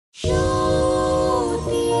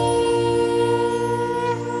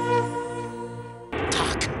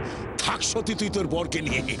থাক থাক সতী, তুই তোর বরকে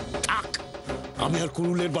নিয়ে থাক। আমি আর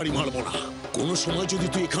কুরুলের বাড়ি মারবো না। কোনো সময় যদি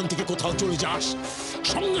তুই এখান থেকে কোথাও চলে যাস,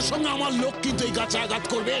 সঙ্গে সঙ্গে আমার লোক কিন্তু এই গাছে আঘাত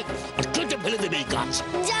করবে আর কেটে ফেলে দেবে এই গাছ।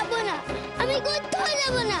 যাবো না, আমি কোথাও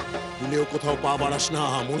যাবো না। ভুলেও কোথাও পা বাড়াস না,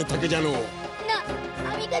 মনে থাকে যেন। না,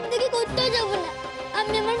 আমি এখান থেকে কোথাও যাবো না।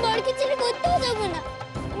 আমি আমার বরকে ছেড়ে কোথাও যাবো না।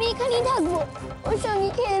 আমি এখানেই থাকবো, ওর সঙ্গে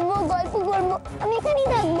খেলবো, গল্প করবো। আমি এখানেই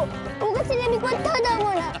থাকবো, ওকে ছেড়ে আমি কোথাও যাবো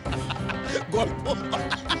না। গল্প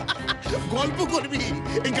গল্প করবি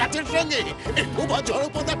এই গাছের সঙ্গে, এই বোবা জড়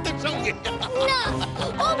পদার্থের সঙ্গে? না,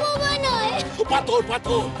 ও বোবা নয়। পাথর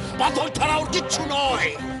পাথর পাথর ছাড়া ওর কিচ্ছু নয়।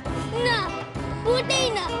 না, ওটাই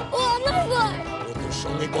না, ও আমার বর। ও তোর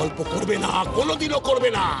সঙ্গে গল্প করবে না, কোনোদিনও করবে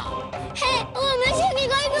না। হ্যাঁ, ও আমার সঙ্গে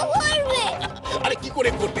গল্প করবে। আরে কি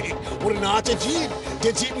করে করবে? ওর না আছে জিভ, যে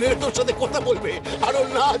জিভ নিয়ে তোর সাথে কথা বলবে, আর ওর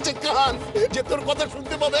না আছে কান, যে তোর কথা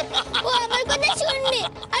শুনতে পাবে। ও আমার কথা শুনবে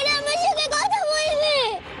আর আমার সঙ্গে কথা বলবে।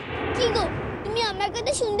 কি গো, তুমি আমার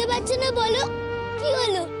কথা শুনতে পাচ্ছ না? বলো, কি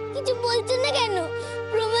হলো? কিছু বলছো না কেন?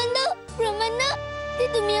 প্রমাণ দাও, প্রমাণ দাও যে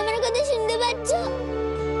তুমি আমার কথা শুনতে পাচ্ছ।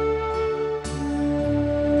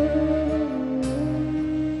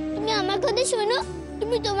 তুমি আমার কথা শোনো,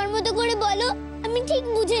 তুমি তোমার মতো করে বলো, আমি ঠিক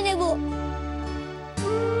বুঝে নেব।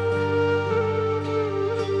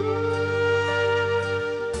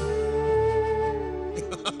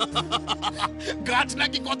 গাছ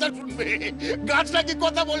নাকি কথা শুনবে, গাছ নাকি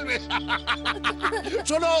কথা বলবে।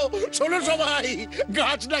 শোনো শোনো সবাই,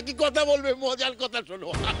 গাছ নাকি কথা বলবে, মজার কথা শোনো।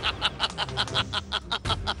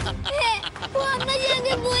 হ্যাঁ, ও আমার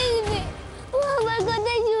সঙ্গে বলবে, ও আমার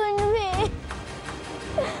কথা শুনবে,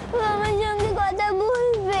 ও আমার সঙ্গে কথা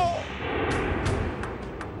বলবে।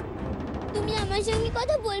 তুমি আমার সঙ্গে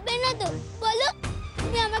কথা বলবে না তো? বলো,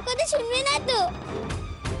 তুমি আমার কথা শুনবে না তো?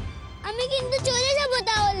 আমি কিন্তু চলে যাব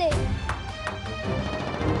তাহলে।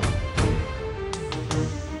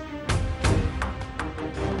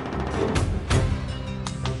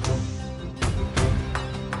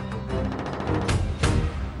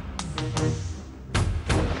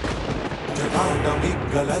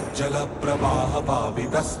 जल प्रवाह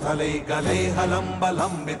पावितस्थले गले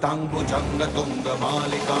हलम्बलम्बिताङ्गुजङ्ग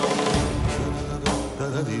तुङ्गमालिका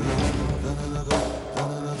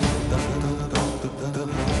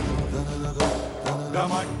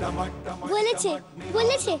বলেছে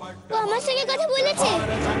বলেছে, ও আমার সঙ্গে কথা বলেছে।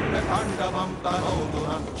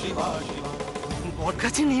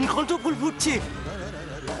 বটগাছে নীলকণ্ঠ ফুল ফুটছে।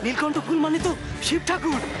 নীলকণ্ঠ ফুল মানে তো শিব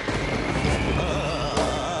ঠাকুর।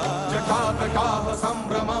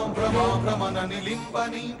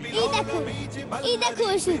 এই দেখো, এই দেখো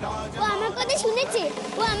ওষুধ, ও আমার কথা শুনেছে,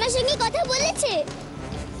 ও আমার সঙ্গে কথা বলেছে।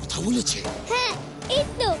 কথা বলেছে? হ্যাঁ, এই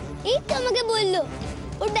তো আমাকে বললো।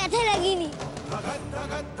 ওর ব্যথা লাগেনি।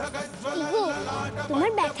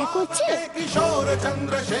 তোমার ব্যথা করছে?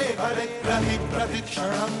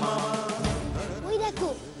 ওই দেখো,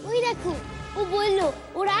 ওই দেখো, ও বললো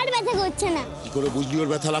ওর আর ব্যথা করছে না। কি করে বুঝলি ওর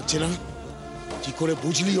ব্যথা লাগছে না? কি করে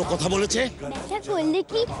বুঝলি ও কথা বলেছে? ব্যথা করলে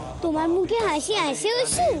কি তোমার মুখে হাসি আসে?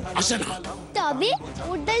 ওষু আসে না। তবে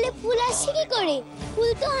ওর ডালে ফুল আসে কি করে? ফুল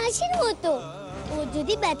তো হাসির মতো। ও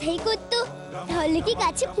যদি ব্যথাই করতো তাহলে কি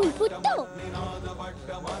গাছে ফুল ফুটতো?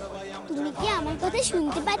 তুমি কি আমার কথা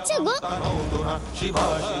শুনতে পাচ্ছ গো?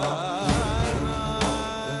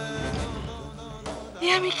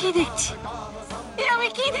 আমি কি দেখছি? আমি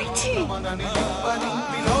কি দেখছি?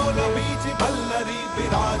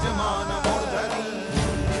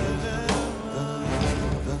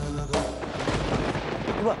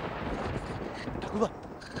 ঠাকুমা,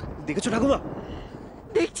 দেখেছো ঠাকুমা?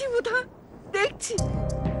 দেখছি বোধা, দেখছি।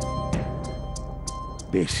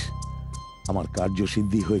 বেশ, আমার কার্য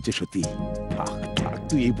সিদ্ধি হয়েছে সত্যি। থাক থাক,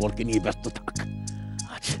 তুই এই বরকে নিয়ে ব্যস্ত থাক।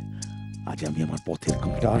 আজ আমি আমার পথের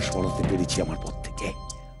কাঁটা সরাতে পেরেছি, আমার পথ থেকে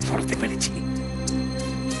সরাতে পেরেছি।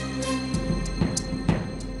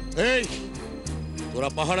 এই তোরা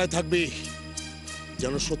পাহাড়ায় থাকবি,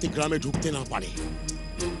 যেন সতী গ্রামে ঢুকতে না পারে।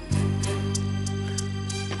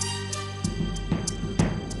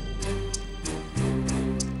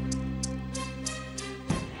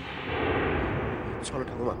 চলো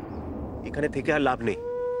ঠাকুমা, এখানে থেকে আর লাভ নেই।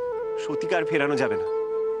 সতীকে আর ফেরানো যাবে না।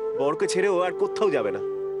 বরকে ছেড়ে ও আর কোথাও যাবে না।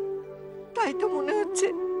 তাই তো মনে হচ্ছে।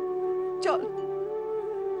 চল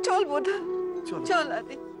চল বোধা, চল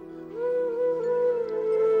আদি।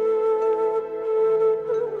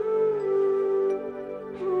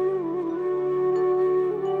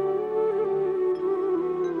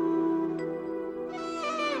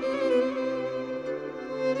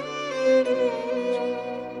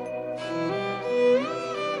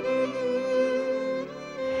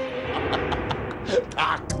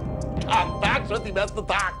 থাক থাক থাক, সত্যি ব্যস্ত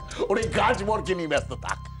থাক, ওরে গাছ বরকে নিয়ে ব্যস্ত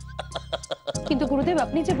থাক। কিন্তু গুরুদেব,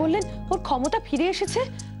 আপনি যে বললেন ওর ক্ষমতা ফিরে এসেছে।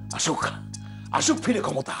 আসুক আসুক ফিরে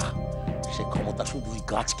ক্ষমতা, সে ক্ষমতা শুধু ওই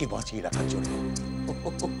গাছকে বাঁচিয়ে রাখার জন্য।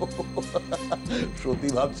 সত্যি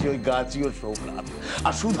ভাবছি ওই গাছই ওর সোমনাথ,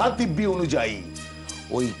 আর সুধা দিব্যি অনুযায়ী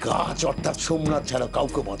ওই গাছ অর্থাৎ সোমনাথ ছাড়া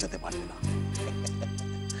কাউকে বাঁচাতে পারবে না।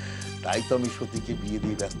 তাই তো আমি সতীকে বিয়ে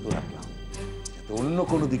দিয়ে ব্যস্ত রাখলাম, যাতে অন্য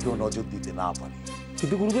কোনো দিকেও নজর দিতে না পারে।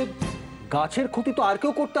 কিন্তু গুরুদেব, গাছের ক্ষতি তো আর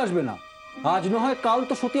কেউ করতে আসবে না, আজ না হয় কাল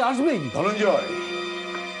তো সতী আসবেই। ধনঞ্জয়,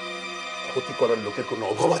 ক্ষতি করার লোকের কোনো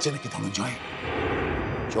অভাব আছে নাকি ধনঞ্জয়?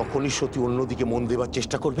 যখনই সতী অন্যদিকে মন দেবার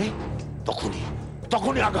চেষ্টা করবে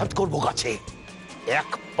তখনই আঘাত করবো গাছে। এক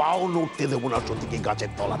পাও নড়তে দেবো না সতীকে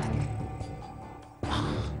গাছের তলা থেকে।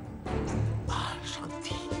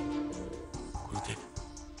 শান্তি। গুরুদেব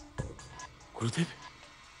গুরুদেব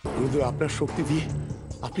গুরুদেব, আপনার শক্তি দিয়ে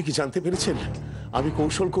আপনি কি জানতে পেরেছেন আমি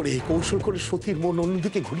কৌশল করে সতীর মন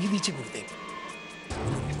অন্যদিকে ঘুরিয়ে দিয়েছি গুরুদেব।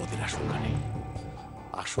 কোনো বিপদের আশঙ্কা নেই।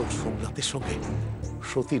 আসল সোমনাথের সঙ্গে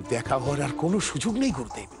সতীর দেখা হওয়ার আর কোনো সুযোগ নেই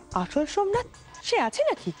গুরুদেব। আসল সোমনাথ সে আছে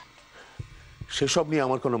নাকি? সেসব নিয়ে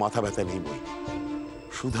আমার কোনো মাথা ব্যথা নেই বই।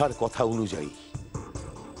 সুধার কথা অনুযায়ী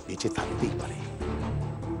বেঁচে থাকতেই পারে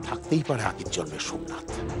আগের জন্মের সোমনাথ,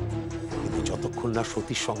 কিন্তু যতক্ষণ না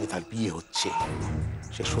সতীর সঙ্গে তার বিয়ে হচ্ছে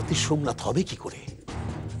সে সতীর সোমনাথ হবে কি করে?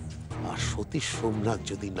 আর সতীর সোমনাথ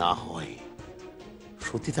যদি না হয়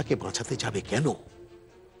সতী তাকে বাঁচাতে যাবে কেন?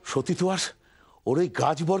 সতী তো আর ওর ওই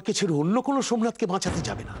গাছবরকে ছেড়ে অন্য কোনো সোমনাথকে বাঁচাতে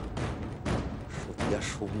যাবে না। সতী আর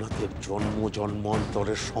সোমনাথের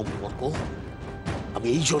জন্মান্তরের সম্পর্ক আমি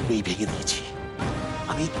এই জন্মেই ভেঙে দিয়েছি।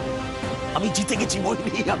 আমি জিতে গেছি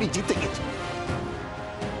মোহিনী, আমি জিতে গেছি।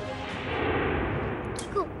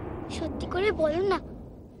 সত্যি করে বলো না,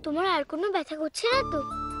 তোমার আর কোনো ব্যথা করছে না তো?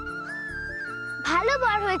 ভালো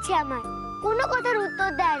বার হয়েছে আমার, কোনো কথার উত্তর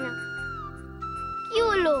দেয় না। কি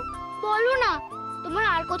হলো বলো না, তোমার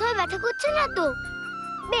আর কোথাও ব্যথা করছে না তো?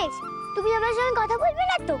 বেশ, তুমি আমার সঙ্গে কথা বলবে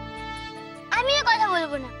না তো? আমিও কথা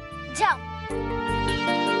বলবো না, যাও।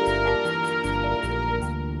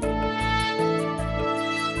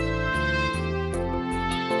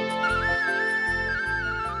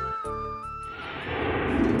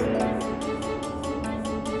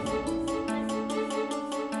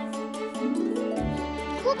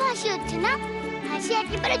 খুব হাসি হচ্ছে না? হাসি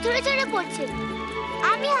একেবারে ঝরে ঝরে পড়ছে।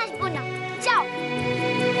 আমি হাসবো না, যাও।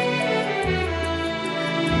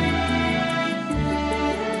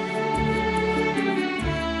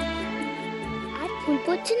 আর ফুল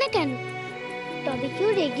পড়ছে না কেন? তবে কেউ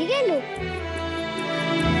রেগে গেল?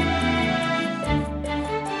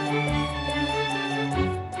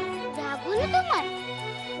 রাগ হলো তোমার?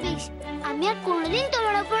 বেশ, আমি আর কোনোদিন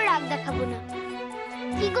তোমার উপর রাগ দেখাবো না।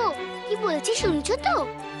 কি গো, কি বলছি শুনছো তো?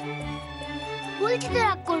 বলছি তো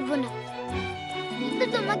রাগ করবো না, কিন্তু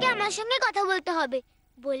তোমাকে আমার সঙ্গে কথা বলতে হবে,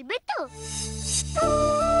 বলবে তো?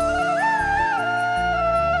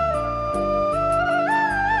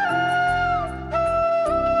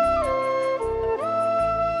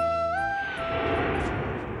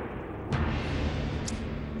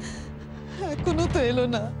 এখনো তো এলো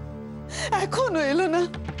না, এখনো এলো না,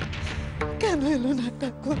 কেন এলো না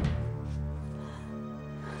ঠাকুর?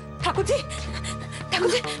 ঠাকুরজি,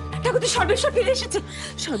 ঠাকুরজি, ঠাকুরজি সর্বেশ্বর ফিরে এসেছে।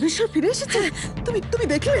 সর্বেশ্বর ফিরে এসেছে? তুমি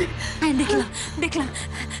দেখলে? হ্যাঁ, দেখলাম,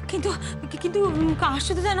 কিন্তু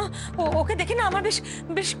আশ্চর্য জানো, ওকে দেখে না আমার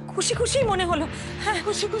বেশ খুশি মনে হলো। হ্যাঁ,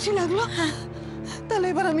 খুশি লাগলো। তাহলে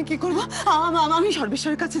এবার আমি কি করবো? আমি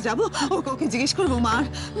সর্বেশ্বরের কাছে যাবো, ওকে জিজ্ঞেস করবো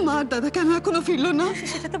মার দাদা কেন এখনো ফিরলো না।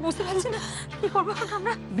 সেটা তো বুঝতে পারছি না, কি করবো এখন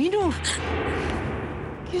আমরা? বিনু,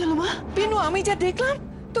 কি হলো মা? বিনু, আমি যা দেখলাম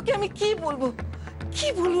তোকে আমি কি বলবো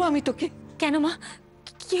আমি তোকে? কেন মা,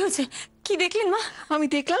 কি হয়েছে? কি দেখলেন মা? আমি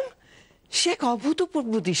দেখলাম সে এক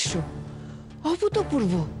অভূতপূর্ব দৃশ্য,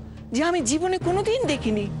 অভূতপূর্ব, যে আমি জীবনে কোনোদিন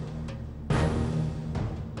দেখিনি।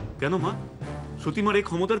 কেন মা? সতীমার এই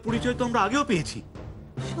ক্ষমতার পরিচয় তো আমরা আগেও পেয়েছি।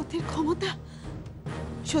 সতীর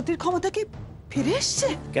ক্ষমতা কি ফিরে এসছে?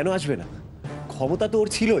 কেন আসবে না? ক্ষমতা তো ওর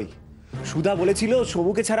ছিলই। সুধা বলেছিল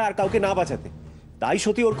সমুকে ছাড়া আর কাউকে না বাঁচাতে, তাই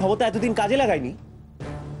সতী ওর ক্ষমতা এতদিন কাজে লাগায়নি।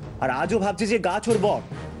 আর আজও ভাবছে যে গাছ ওর বর,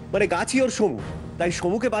 মানে গাছই ওর সমু, তাই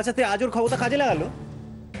সমুকে বাঁচাতে আজ ওর ক্ষমতা কাজে লাগালো।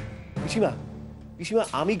 পিসিমা,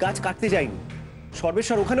 আমি গাছ কাটতে যাইনি।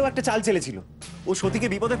 সর্বেশ্বর ওখানেও একটা চাল চেলেছিল, ও সতীকে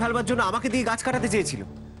বিপদে ফেলবার জন্য আমাকে দিয়ে গাছ কাটাতে চেয়েছিল,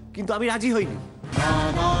 কিন্তু আমি রাজি হইনি।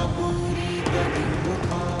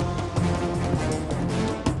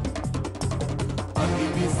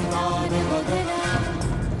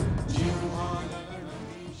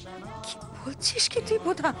 বলছিস কি তুই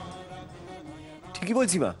বোধা? ঠিকই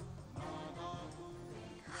বলছি মা।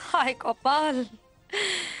 হায় কপাল,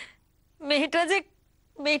 মেয়েটা যে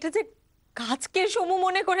মেয়েটা যে গাছকে সমু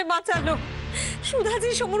মনে করে বাঁচালো। সুধা যে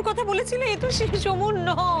সমুর কথা বলেছিল, এ তো সে সমু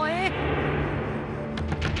নয়।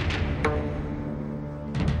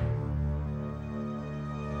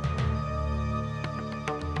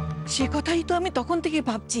 সে কথাই তো আমি তখন থেকে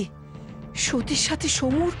ভাবছি। সতীর সাথে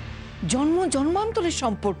সমুর জন্ম জন্মান্তরের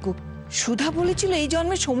সম্পর্ক। সুধা বলেছিল এই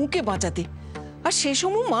জন্মে সমুকে বাঁচাতে, আর সে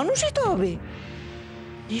সমু মানুষই তো হবে,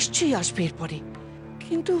 নিশ্চয়ই আসবে এরপরে।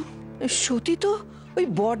 কিন্তু সতী তো ওই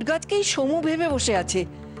বট গাছকেই সমু ভেবে বসে আছে,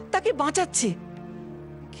 তাকে বাঁচাচ্ছে।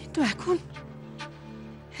 কিন্তু এখন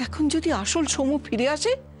এখন যদি আসল সমু ফিরে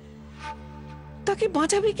আসে, তাকে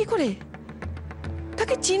বাঁচাবে কি করে?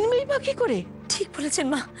 তাকে চিনবেই বা কি করে? ঠিক বলেছেন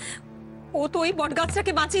মা। ও তো ওই বট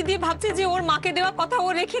গাছটাকে বাঁচিয়ে দিয়ে ভাবছে যে ওর মাকে দেওয়া কথা ও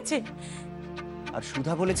রেখেছে। আর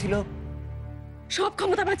সুধা বলেছিল সব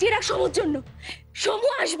ক্ষমতা বাঁচিয়ে রাখ সমুর জন্য, সমু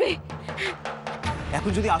আসবে।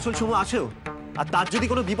 এখন যদি আসল সময় আসেও, আর তার যদি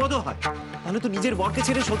কোনো বিপদও হয়, তাহলে তো নিজের বরকে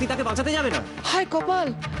ছেড়ে সতী তাকে বাঁচাতে যাবে না। হায় কপাল,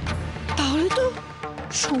 তাহলে তো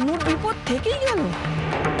সমুর বিপদ থেকেই গেল।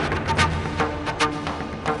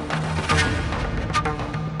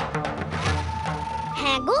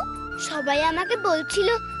 হ্যাঁ গো, সবাই আমাকে বলছিল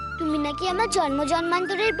তুমি নাকি আমার জন্ম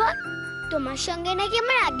জন্মান্তরের বর, তোমার সঙ্গে নাকি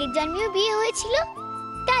আমার আগের জন্মেও বিয়ে হয়েছিল।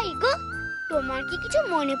 তাই গো, তোমার কি কিছু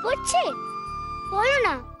মনে পড়ছে? বলো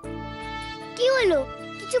না। কি হলো,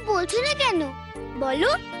 কিছু বলছো না কেন?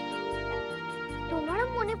 বলো। তোমারও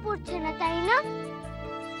মনে পড়ছে না তাই না?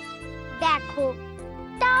 দেখো,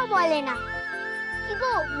 তাও বলে না। কি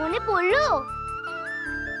গো, মনে পড়লো?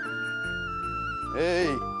 এই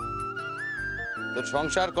তোর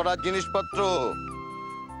সংসার করার জিনিসপত্র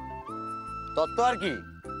তত্ত্ব আর কি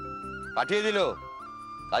পাঠিয়ে দিল,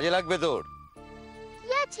 কাজে লাগবে তোর। কি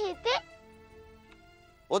আছে এতে?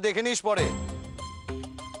 ও দেখে নিস পরে।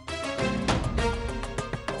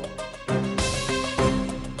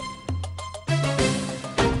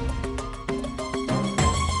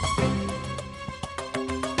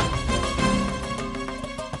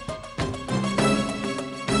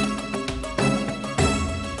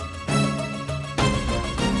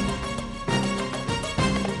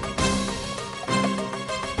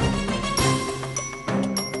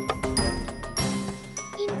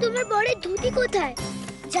 তোমার বরের ধুতি কোথায়?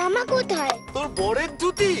 জামা কোথায়? তোর বরের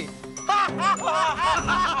ধুতি?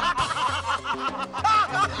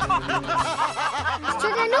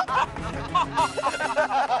 কেন?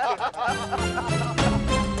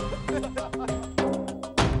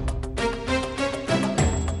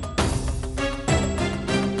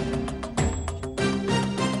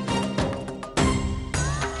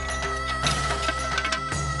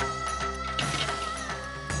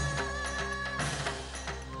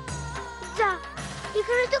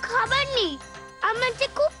 এখানে তো খাবার নেই, আমার যে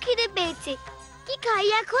খুব খিদে পেয়েছে। কি খাই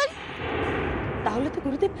এখন? তাহলে তো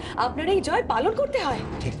গুরুদেব আপনার এই জয় পালন করতে হয়।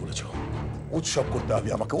 ঠিক বলেছো, উৎসব করতে হবে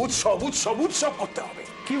আমাকে। উৎসব উৎসব উৎসব করতে হবে।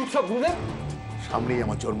 কি উৎসব গুরুদেব? সামনেই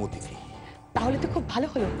আমার জন্মতিথি। তাহলে তো খুব ভালো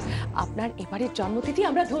হলো, আপনার এবারের জন্মতিথি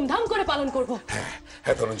আমরা ধুমধাম করে পালন করব।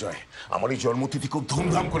 হ্যাঁ ধনঞ্জয়, আমার এই জন্মতিথি খুব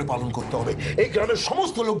ধুমধাম করে পালন করতে হবে। এই গ্রামের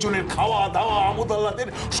সমস্ত লোকজনের খাওয়া দাওয়া আমোদ আহ্লাদের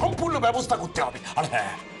সম্পূর্ণ ব্যবস্থা করতে হবে। আর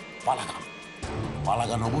হ্যাঁ, পালাগান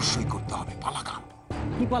পালাগান অবশ্যই করতে হবে। পালাগান।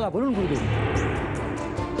 কি পালা বলুন গুরুদেব?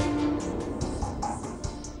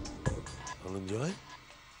 ধনঞ্জয়,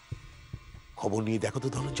 খবর নিয়ে দেখো তো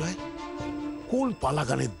ধনঞ্জয়, কোন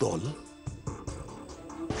পালাগানের দল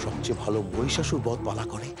সবচেয়ে ভালো মহিষাসুর বধ পালা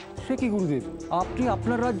করে। সে কি গুরুদেব, আপনি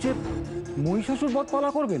আপনার রাজ্যে মহিষাসুর বধ পালা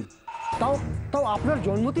করবেন? তাও তাও আপনার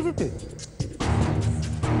জন্মতিথিতে?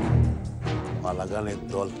 পালাগানের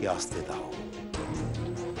দলকে আসতে দাও,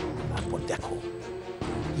 তারপর দেখো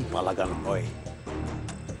কি পালাগান হয়।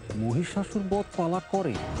 মহিষাসুর বধ পালা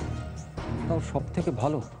করে, তাও সব থেকে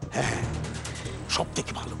ভালো। হ্যাঁ, সব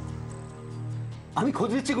থেকে ভালো। আমি খোঁজ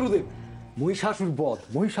নিচ্ছি গুরুদেব, মহিষাসুর বধ,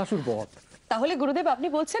 মহিষাসুর বধ। তাহলে গুরুদেব আপনি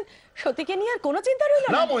বলছেন সতীকে নিয়ে আর কোনো চিন্তা রইল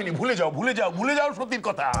না? মোহিনী, ভুলে যাও ভুলে যাও ভুলে যাও সতীর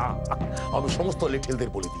কথা। আমি সমস্ত লেঠেলদের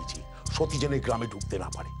বলে দিয়েছি, সতী যেন গ্রামে ঢুকতে না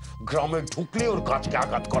পারে। গ্রামে ঢুকলে ওর গাছকে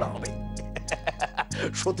আঘাত করা হবে।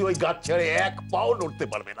 সতী ওই গাছ ছেড়ে এক পাও নড়তে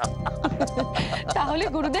পারবে না। তাহলে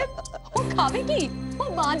গুরুদেব ও খাবে কি, ও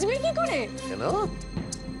বাঁচবে কি করে? কেন?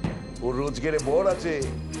 ওর রোজগারে বর আছে,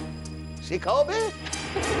 সে খাওয়াবে।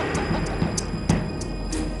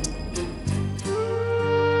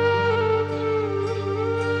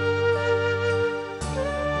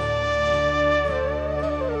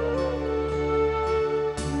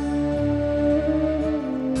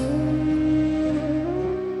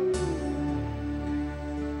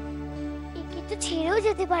 ছেড়েও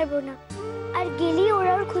যেতে পারবো না, আর গেলেই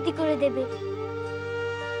ওরা ওর ক্ষতি করে দেবে।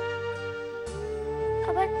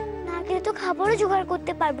 আবার না গেলে তো খাবারও জোগাড়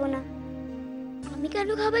করতে পারবো না। আমি কেন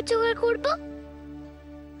খাবার জোগাড় করব?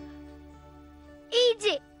 এই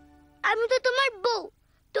যে আমি তো তোমার বউ,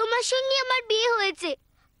 তোমার সঙ্গে আমার বিয়ে হয়েছে,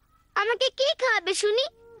 আমাকে কে খাওয়াবে শুনি?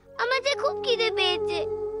 আমার যে খুব খিদে পেয়েছে।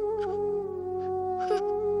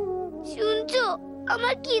 শুনছো,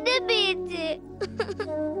 আমার খিদে পেয়েছে।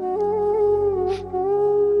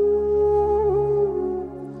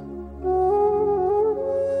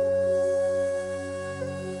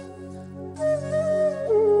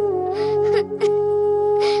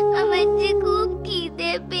 আমার যে খুব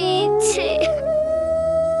খিদে পেয়েছে।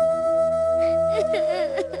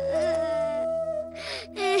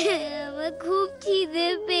 আমার খুব খিদে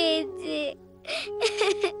পেয়েছে।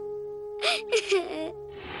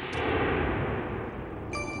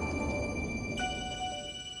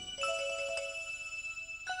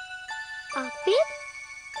 আপেল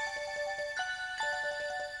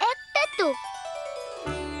একটা তো,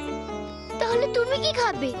 তাহলে তুমি কি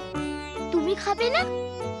খাবে? তুমি খাবে না?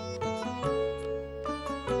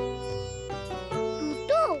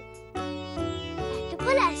 দুটো? এত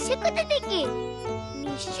ফল আসছে কোথা থেকে?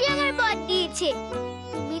 নিশ্চয়ই আমার বর দিয়েছে।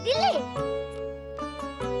 তুমি দিলে?